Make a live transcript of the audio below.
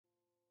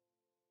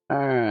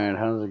Alright,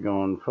 how's it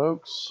going,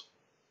 folks?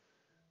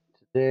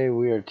 Today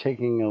we are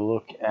taking a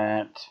look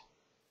at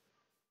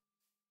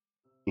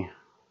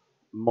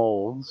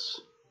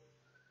molds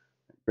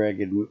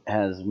Greg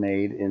has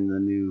made in the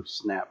new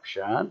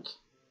snapshot.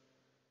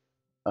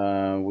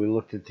 We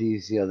looked at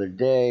these the other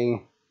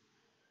day,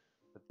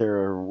 but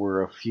there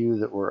were a few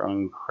that were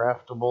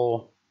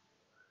uncraftable.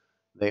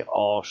 They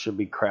all should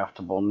be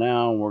craftable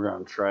now. We're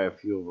going to try a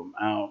few of them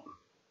out.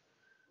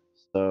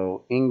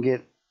 So,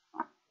 ingot,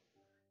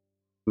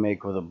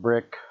 make with a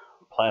brick,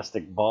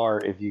 plastic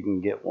bar if you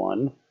can get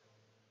one,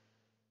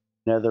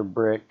 nether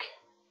brick,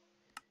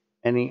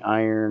 any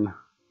iron,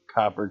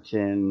 copper,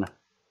 tin,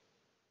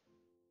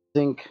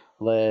 zinc,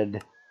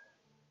 lead,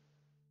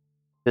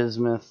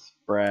 bismuth,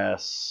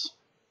 brass,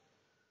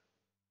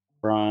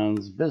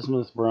 bronze,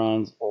 bismuth,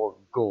 bronze, or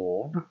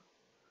gold.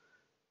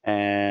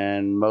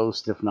 And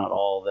most, if not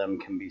all of them,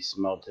 can be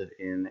smelted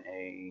in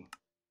a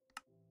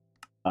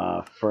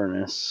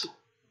furnace.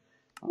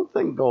 I don't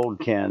think gold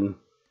can.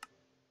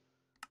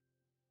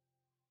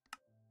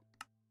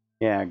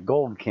 Yeah,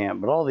 gold can't,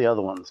 but all the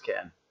other ones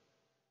can.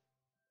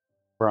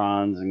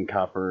 Bronze and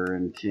copper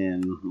and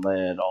tin,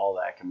 lead, all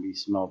that can be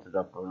smelted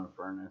up in a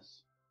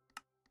furnace.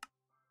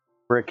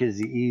 Brick is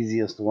the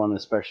easiest one,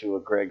 especially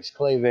with Greg's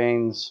clay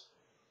veins.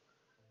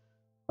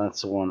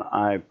 That's the one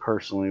I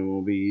personally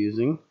will be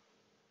using.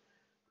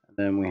 And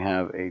then we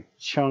have a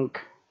chunk,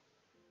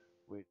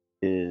 which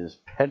is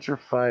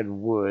petrified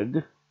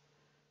wood.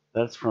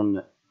 That's from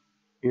the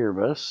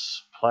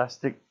Erebus.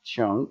 Plastic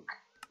chunk.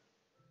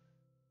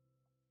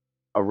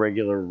 A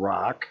regular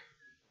rock.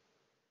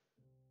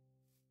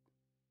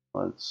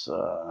 Let's,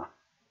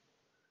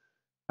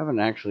 haven't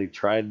actually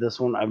tried this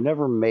one. I've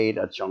never made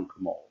a chunk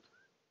mold.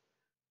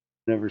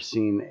 Never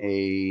seen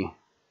a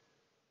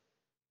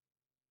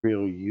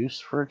real use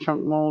for a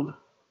chunk mold.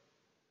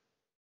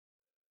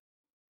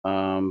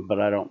 But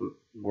I don't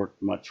work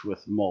much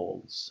with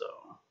molds, so.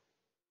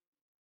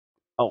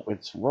 Oh,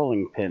 it's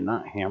rolling pin,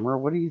 not hammer.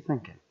 What are you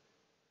thinking?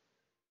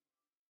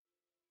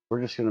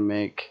 We're just gonna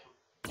make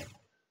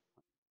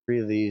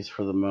 3 of these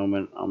for the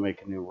moment. I'll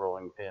make a new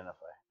rolling pin if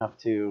I have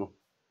to.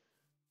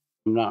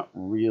 I'm not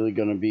really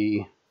gonna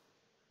be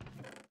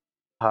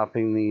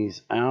popping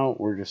these out.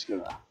 We're just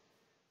gonna,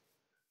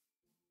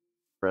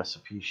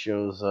 recipe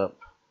shows up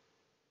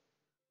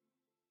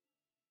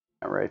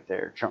right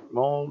there, chunk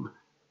mold.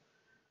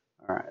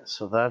 Alright,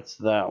 so that's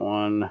that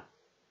one.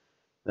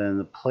 Then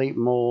the plate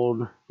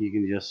mold, you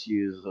can just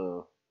use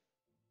a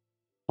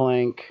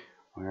plank.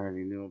 I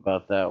already knew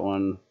about that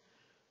one.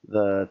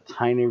 The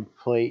tiny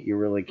plate you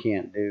really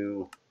can't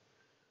do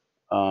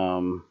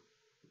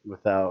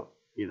without,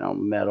 you know,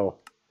 metal,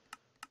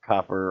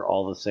 copper,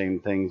 all the same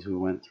things we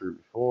went through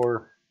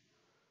before.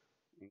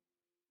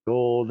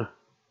 Gold,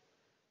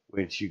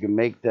 which you can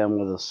make them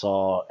with a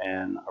saw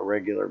and a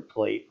regular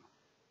plate.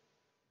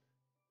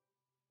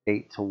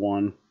 8 to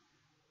 1.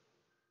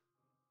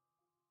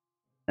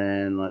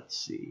 And let's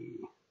see.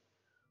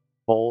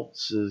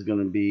 Bolts is going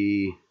to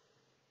be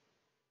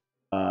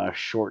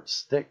short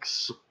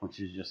sticks, which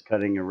is just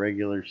cutting a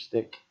regular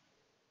stick.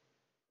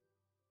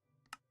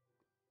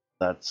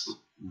 That's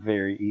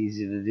very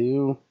easy to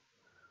do.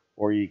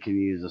 Or you can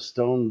use a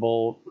stone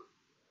bolt.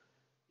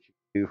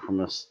 Do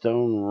from a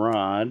stone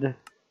rod.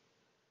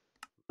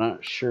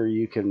 Not sure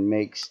you can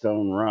make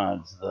stone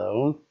rods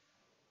though.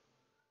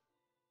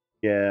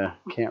 Yeah,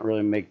 can't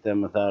really make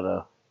them without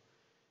a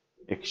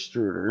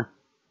extruder.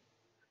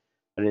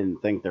 I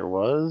didn't think there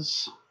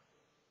was.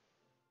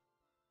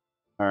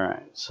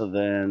 Alright, so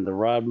then the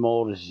rod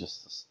mold is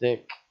just a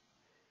stick.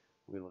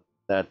 We looked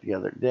at that the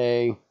other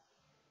day.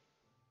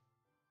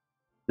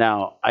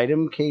 Now,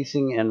 item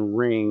casing and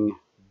ring,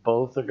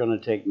 both are going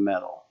to take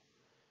metal.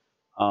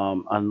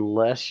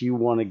 Unless you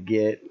want to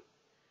get,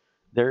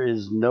 there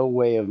is no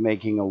way of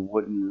making a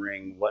wooden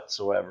ring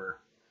whatsoever.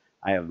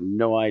 I have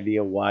no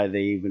idea why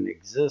they even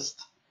exist,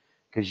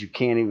 because you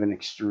can't even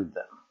extrude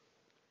them.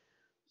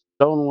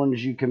 Stone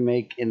ones you can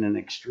make in an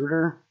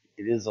extruder.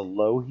 It is a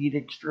low heat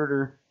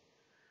extruder,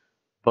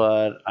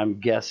 but I'm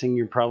guessing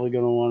you're probably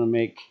going to want to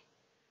make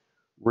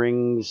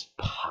rings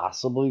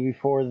possibly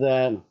before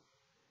that.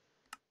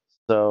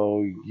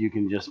 So you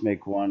can just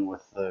make one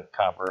with the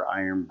copper,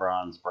 iron,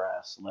 bronze,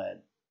 brass,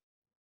 lead,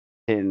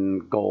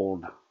 tin,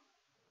 gold.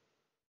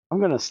 I'm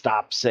going to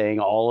stop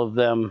saying all of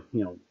them,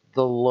 you know,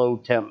 the low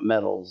temp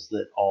metals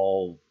that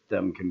all of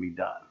them can be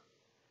done.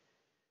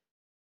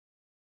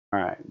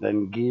 Alright,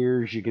 then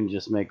gears, you can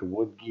just make a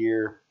wood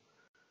gear.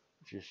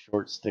 Just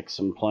short sticks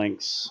and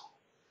planks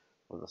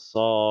with a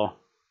saw.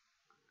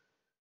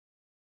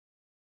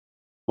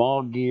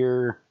 Small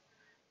gear,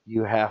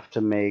 you have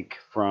to make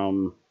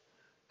from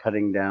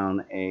cutting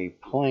down a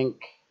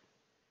plank,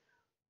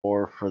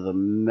 or for the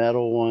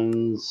metal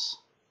ones,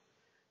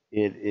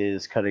 it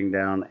is cutting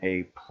down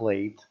a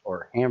plate,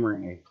 or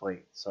hammering a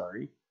plate,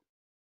 sorry.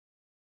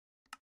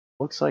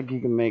 Looks like you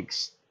can make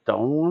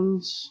stone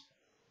ones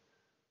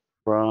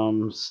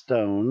from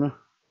stone,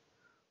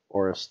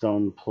 or a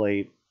stone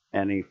plate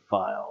and a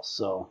file.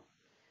 So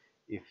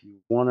if you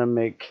want to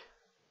make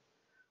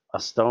a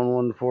stone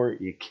one for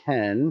it, you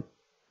can.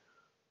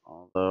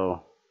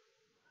 Although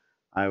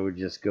I would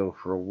just go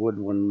for a wood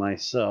one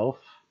myself.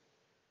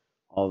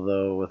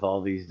 Although with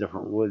all these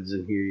different woods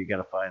in here, you got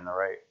to find the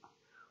right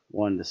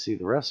one to see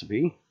the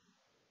recipe.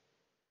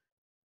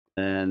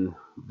 And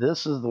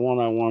this is the one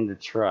I wanted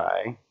to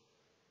try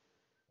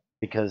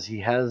because he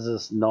has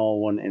this null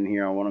one in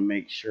here. I want to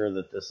make sure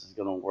that this is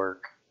going to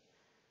work.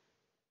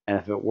 And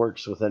if it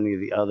works with any of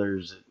the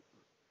others,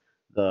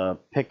 the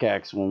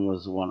pickaxe one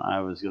was the one I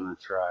was going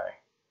to try.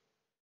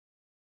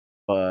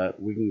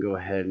 But we can go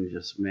ahead and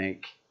just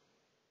make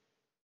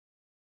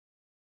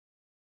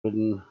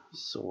wooden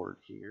sword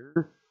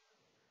here.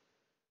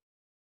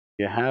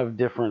 You have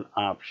different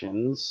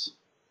options.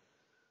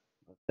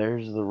 But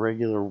there's the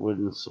regular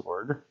wooden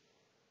sword.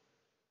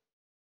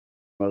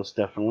 Most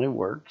definitely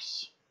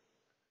works.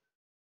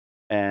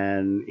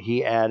 And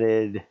he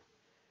added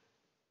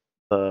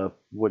the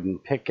wooden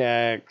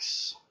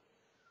pickaxe,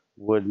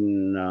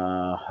 wooden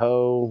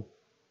hoe,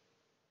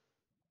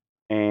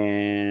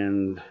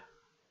 and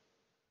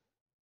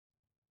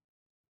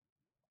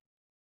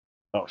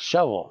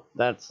shovel.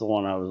 That's the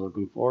one I was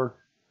looking for.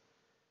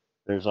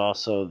 There's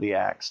also the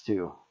axe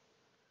too.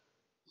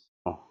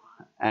 So,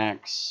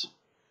 axe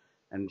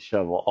and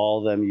shovel. All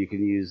of them you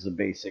can use the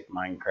basic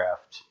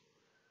Minecraft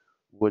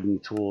wooden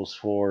tools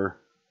for,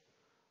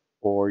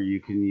 or you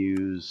can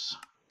use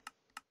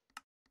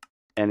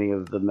any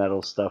of the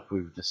metal stuff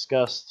we've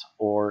discussed,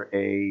 or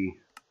a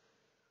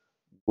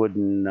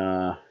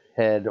wooden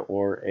head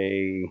or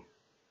a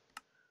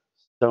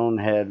stone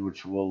head,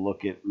 which we'll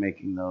look at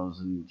making those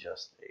in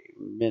just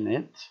a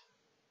minute.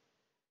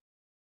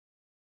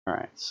 All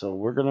right, so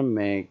we're going to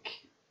make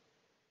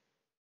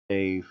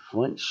a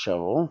flint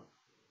shovel.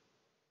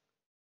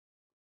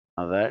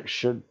 Now that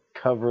should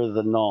cover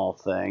the null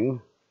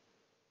thing.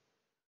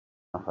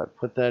 If I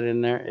put that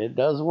in there, it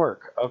does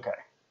work. Okay.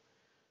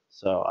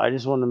 So I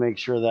just wanted to make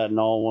sure that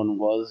null one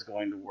was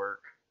going to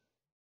work.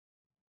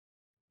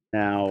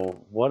 Now,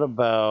 what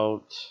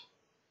about,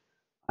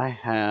 I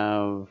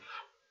have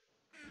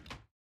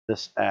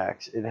this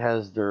axe. It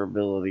has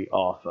durability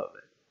off of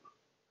it.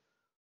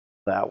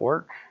 Will that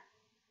work?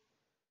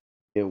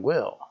 It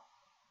will.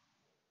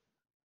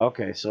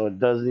 Okay, so it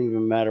doesn't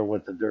even matter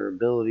what the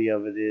durability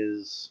of it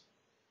is.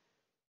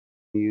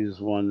 Use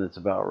one that's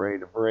about ready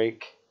to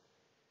break,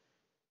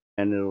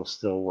 and it'll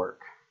still work.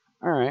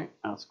 All right,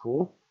 that's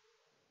cool.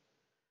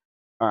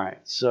 All right,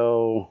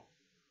 so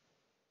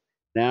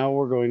now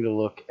we're going to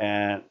look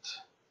at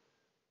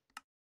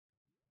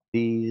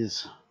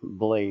these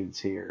blades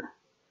here.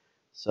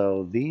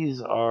 So these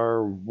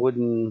are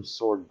wooden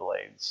sword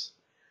blades,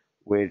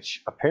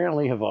 which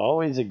apparently have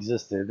always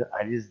existed.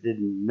 I just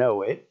didn't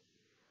know it.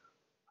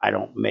 I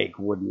don't make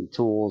wooden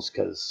tools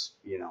because,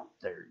 you know,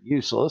 they're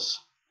useless,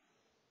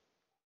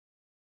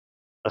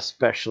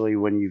 especially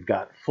when you've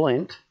got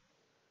flint.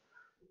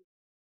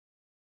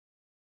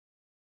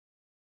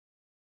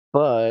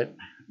 But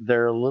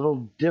they're a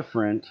little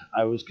different.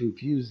 I was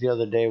confused the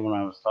other day when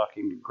I was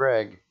talking to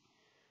Greg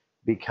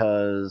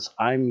because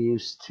I'm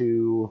used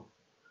to,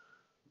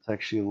 let's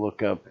actually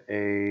look up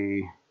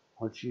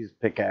let's use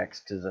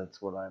pickaxe because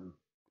that's what I'm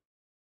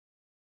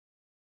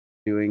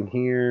doing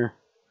here.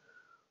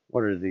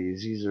 What are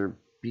these? These are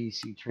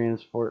BC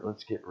transport.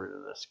 Let's get rid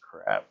of this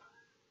crap.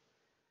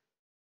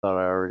 Thought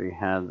I already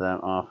had that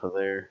off of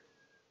there.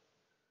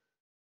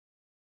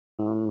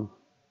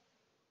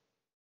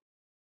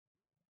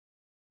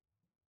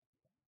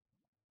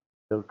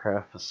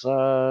 Buildcraft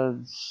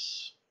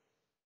facades.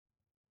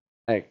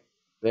 Hey,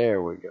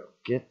 there we go.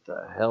 Get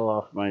the hell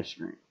off my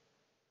screen.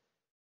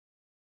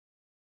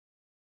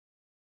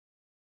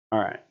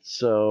 Alright,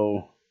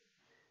 so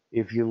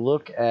if you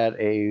look at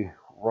a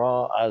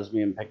raw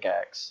osmium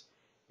pickaxe,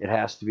 it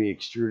has to be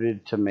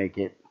extruded to make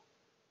it.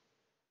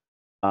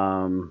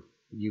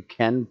 You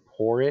can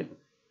pour it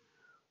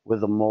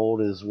with a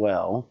mold as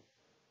well.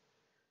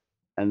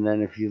 And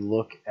then if you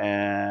look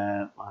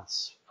at,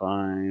 let's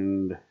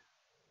find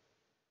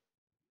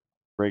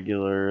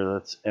regular,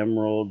 that's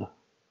emerald.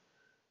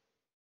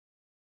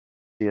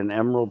 See, an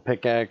emerald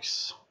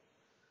pickaxe,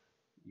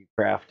 you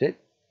craft it,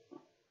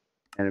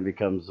 and it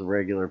becomes the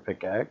regular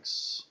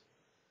pickaxe.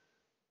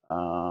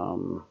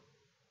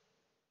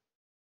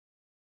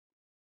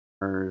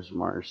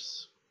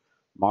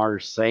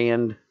 Mars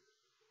sand,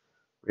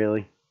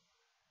 really?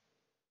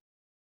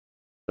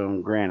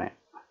 Stone granite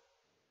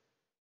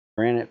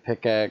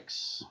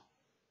pickaxe.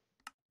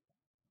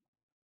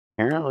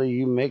 Apparently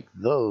you make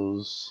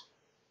those.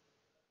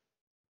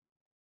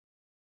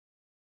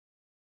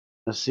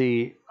 Let's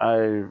see,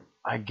 I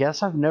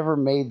guess I've never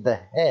made the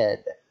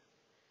head.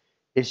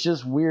 It's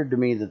just weird to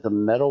me that the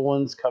metal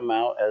ones come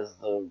out as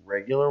the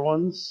regular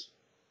ones,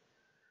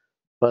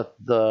 but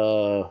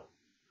the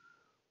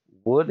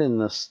wood and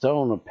the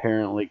stone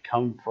apparently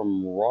come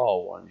from raw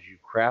ones. You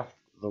craft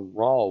the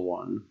raw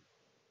one,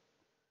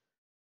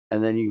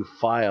 and then you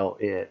file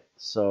it.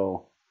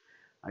 So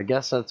I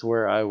guess that's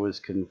where I was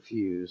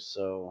confused.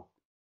 So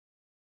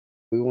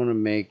we want to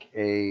make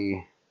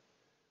a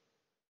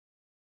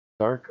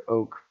dark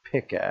oak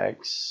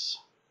pickaxe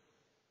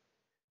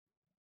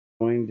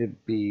going to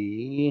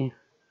be,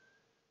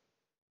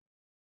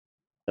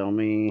 tell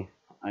me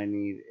I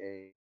need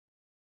a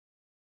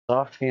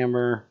soft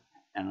hammer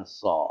and a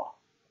saw.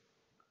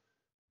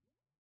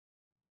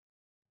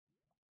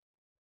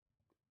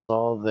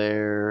 Saw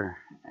there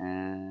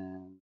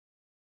and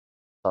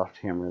soft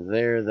hammer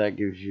there. That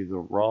gives you the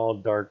raw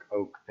dark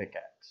oak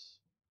pickaxe.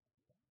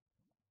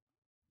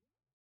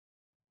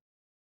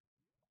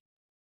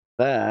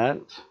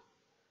 That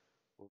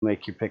will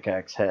make your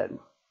pickaxe head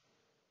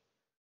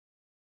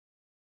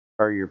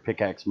or your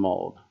pickaxe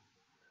mold.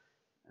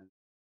 And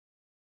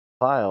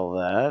file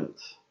that.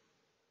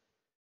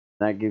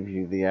 That gives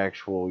you the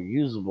actual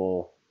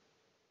usable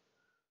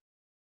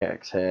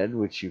pickaxe head,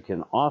 which you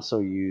can also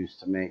use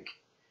to make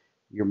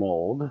your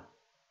mold.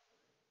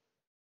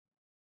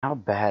 How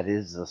bad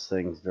is this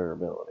thing's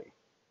durability?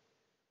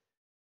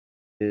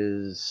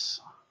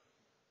 Is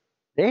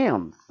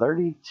damn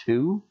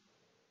 32.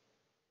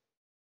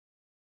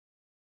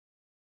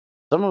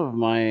 Some of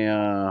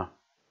my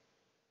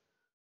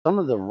some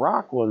of the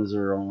rock ones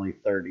are only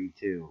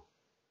 32.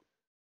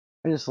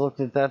 I just looked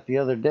at that the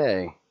other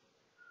day.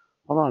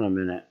 Hold on a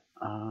minute.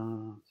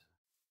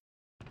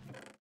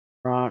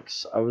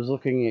 Rocks. I was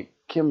looking at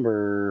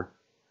Kimber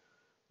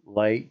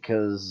Light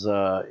because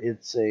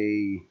it's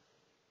a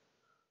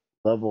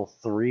level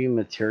 3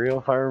 material,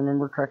 if I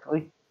remember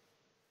correctly,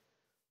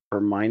 for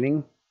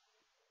mining.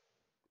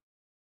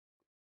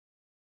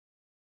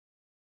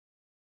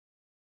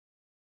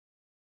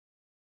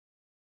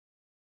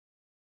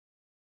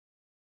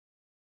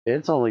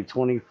 It's only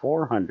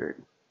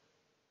 2400.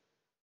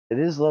 It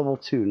is level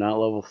 2, not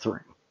level 3.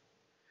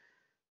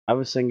 I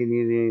was thinking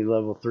you need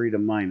level 3 to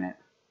mine it.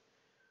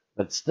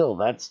 But still,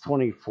 that's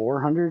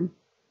 2400.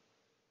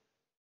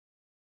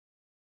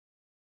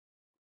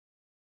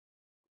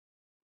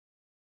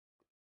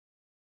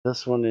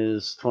 This one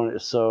is 20.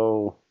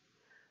 So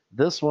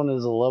this one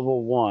is a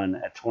level 1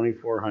 at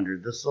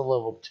 2400. This is a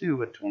level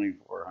 2 at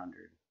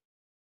 2400.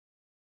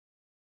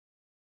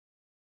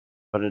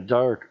 But a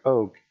dark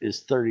oak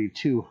is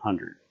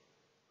 3200.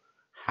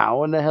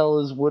 How in the hell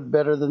is wood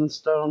better than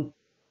stone?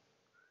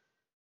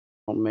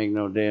 Don't make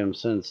no damn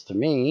sense to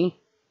me.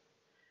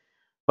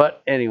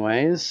 But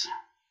anyways,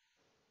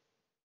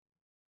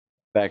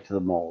 back to the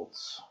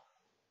molds.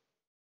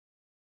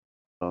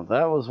 So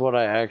that was what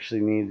I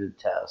actually needed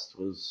to test,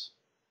 was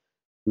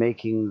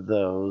making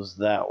those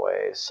that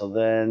way. So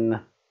then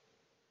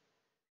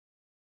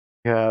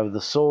you have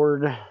the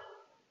sword,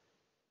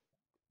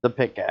 the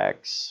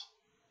pickaxe,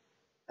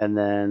 and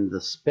then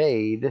the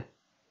spade.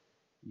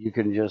 You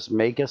can just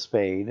make a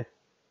spade,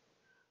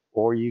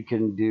 or you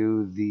can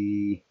do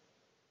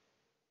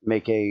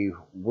make a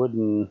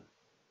wooden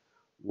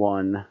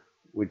one,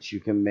 which you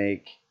can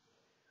make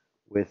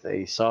with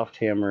a soft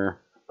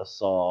hammer, a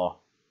saw,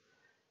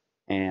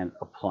 and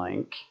a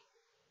plank.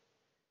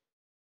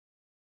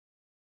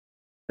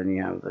 Then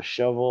you have the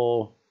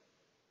shovel,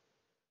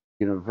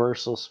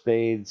 universal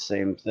spade,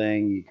 same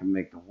thing. You can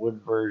make the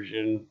wood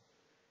version.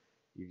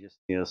 You just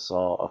need a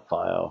saw, a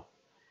file,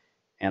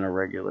 and a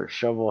regular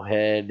shovel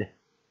head.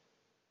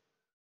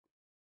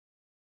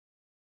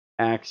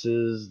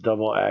 Axes,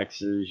 double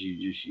axes,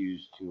 you just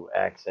use 2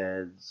 axe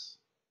heads.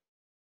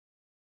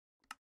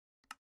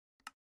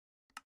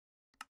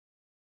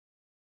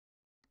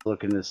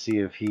 Looking to see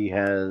if he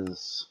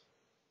has,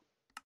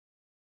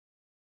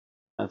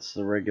 that's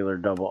the regular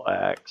double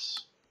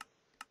axe.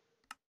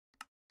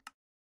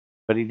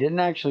 But he didn't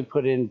actually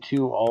put in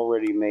 2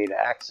 already made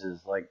axes.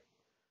 Like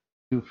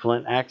 2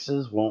 flint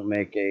axes won't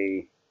make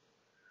a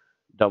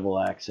double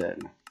axe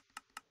head.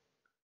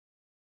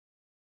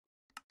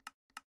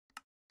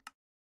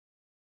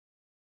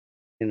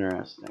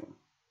 Interesting.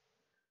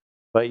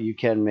 But you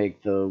can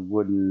make the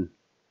wooden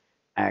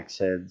axe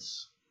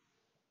heads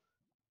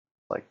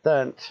like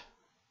that.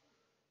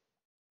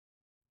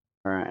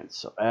 Alright,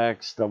 so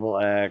axe, double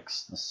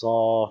axe, the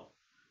saw.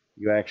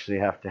 You actually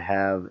have to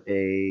have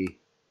a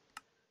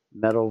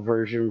metal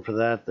version for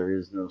that. There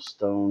is no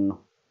stone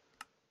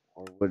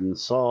or wooden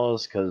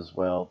saws because,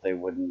 well, they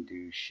wouldn't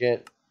do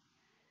shit.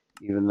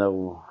 Even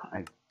though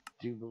I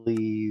do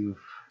believe,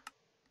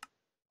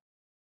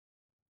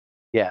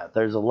 yeah,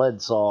 there's a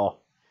lead saw,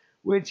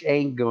 which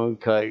ain't gonna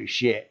cut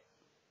shit.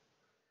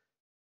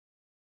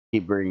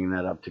 Keep bringing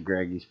that up to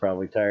Greg. He's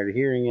probably tired of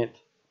hearing it.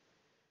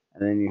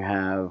 And then you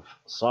have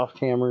soft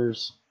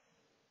hammers,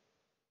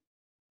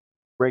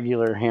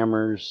 regular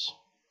hammers,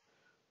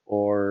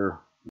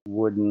 or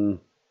wooden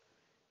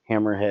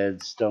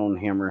hammerheads, stone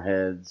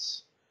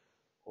hammerheads,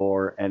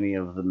 or any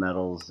of the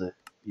metals that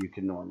you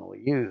can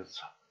normally use.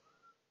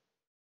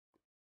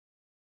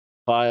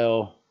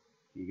 File,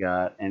 you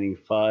got any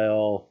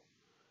file,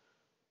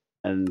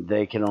 and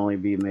they can only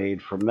be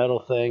made for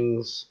metal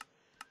things,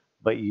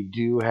 but you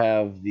do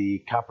have the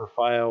copper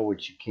file,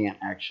 which you can't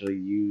actually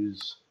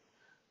use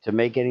to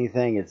make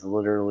anything. It's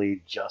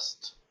literally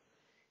just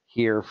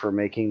here for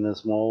making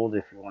this mold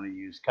if you want to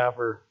use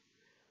copper.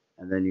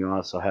 And then you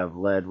also have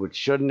lead, which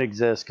shouldn't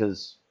exist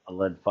because a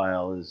lead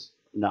file is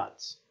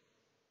nuts.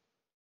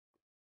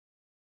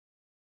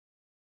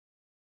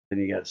 Then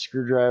you got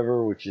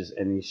screwdriver, which is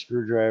any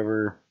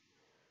screwdriver.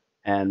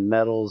 And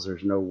metals,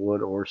 there's no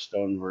wood or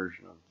stone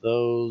version of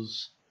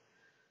those.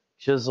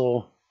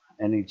 Chisel,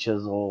 any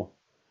chisel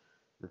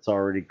that's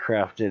already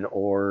crafted,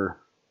 or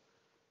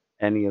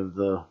any of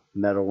the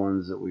metal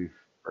ones that we've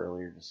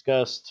earlier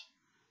discussed.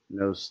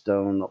 No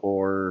stone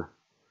or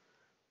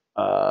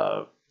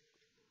stone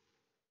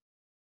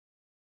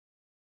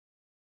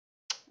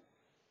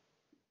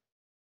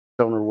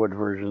or wood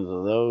versions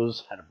of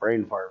those. Had a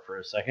brain fart for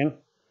a second.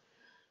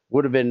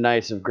 Would have been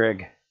nice if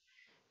Greg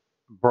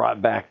brought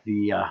back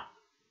the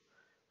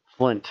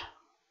flint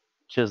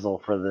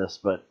chisel for this,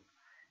 but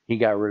he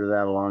got rid of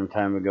that a long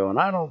time ago, and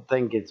I don't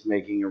think it's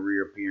making a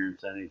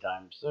reappearance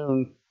anytime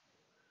soon,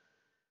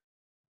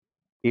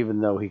 even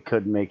though he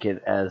could make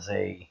it as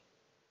a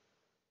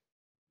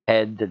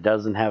head that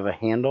doesn't have a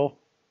handle,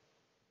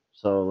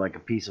 so like a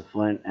piece of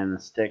flint and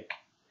a stick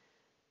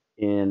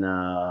in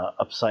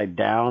upside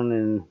down,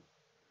 and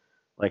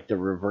like the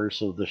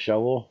reverse of the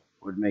shovel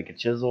would make a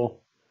chisel,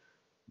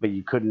 but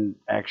you couldn't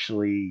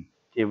actually,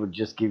 it would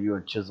just give you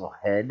a chisel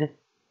head.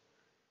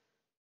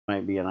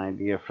 Might be an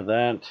idea for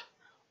that.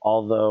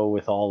 Although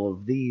with all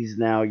of these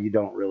now, you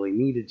don't really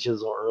need a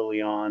chisel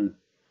early on.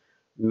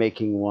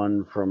 Making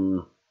one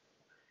from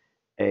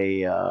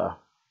a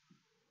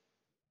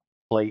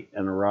plate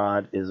and a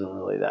rod isn't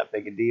really that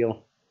big a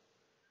deal.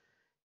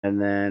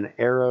 And then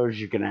arrows,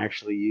 you can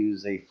actually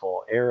use a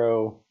full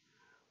arrow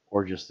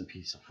or just a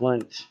piece of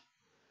flint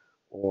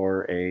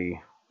or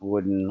a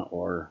wooden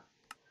or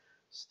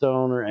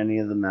stone or any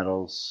of the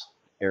metals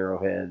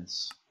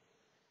arrowheads.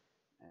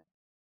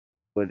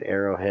 Wood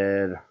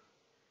arrowhead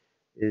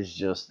is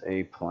just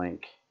a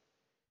plank,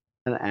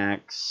 an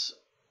axe,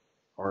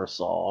 or a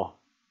saw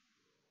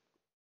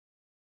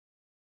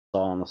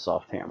and a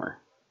soft hammer.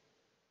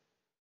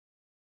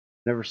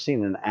 Never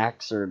seen an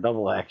axe or a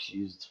double axe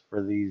used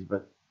for these,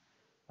 but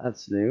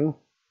that's new.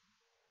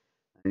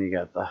 And you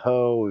got the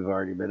hoe, we've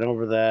already been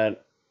over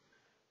that.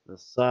 The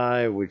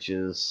scythe, which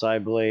is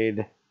scythe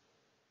blade,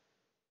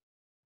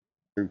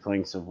 3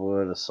 planks of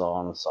wood, a saw,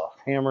 and a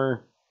soft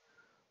hammer,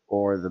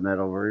 or the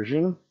metal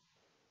version.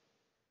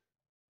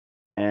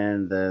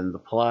 And then the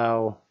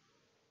plow,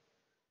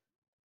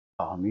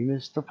 call me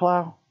Mr.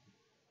 Plow,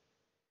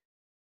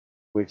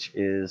 which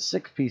is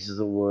 6 pieces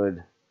of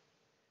wood,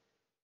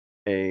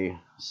 a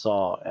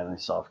saw, and a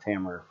soft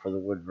hammer for the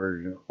wood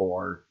version,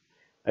 or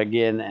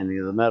again, any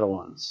of the metal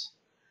ones.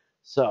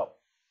 So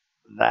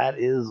that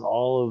is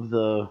all of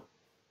the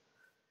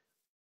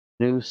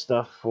new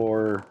stuff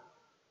for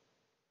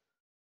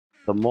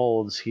the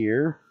molds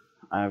here.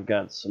 I've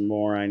got some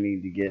more I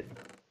need to get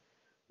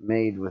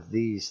made with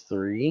these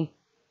 3.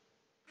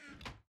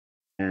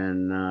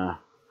 And I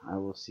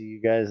will see you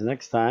guys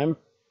next time.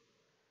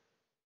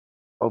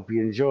 Hope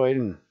you enjoyed,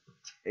 and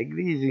take it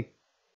easy.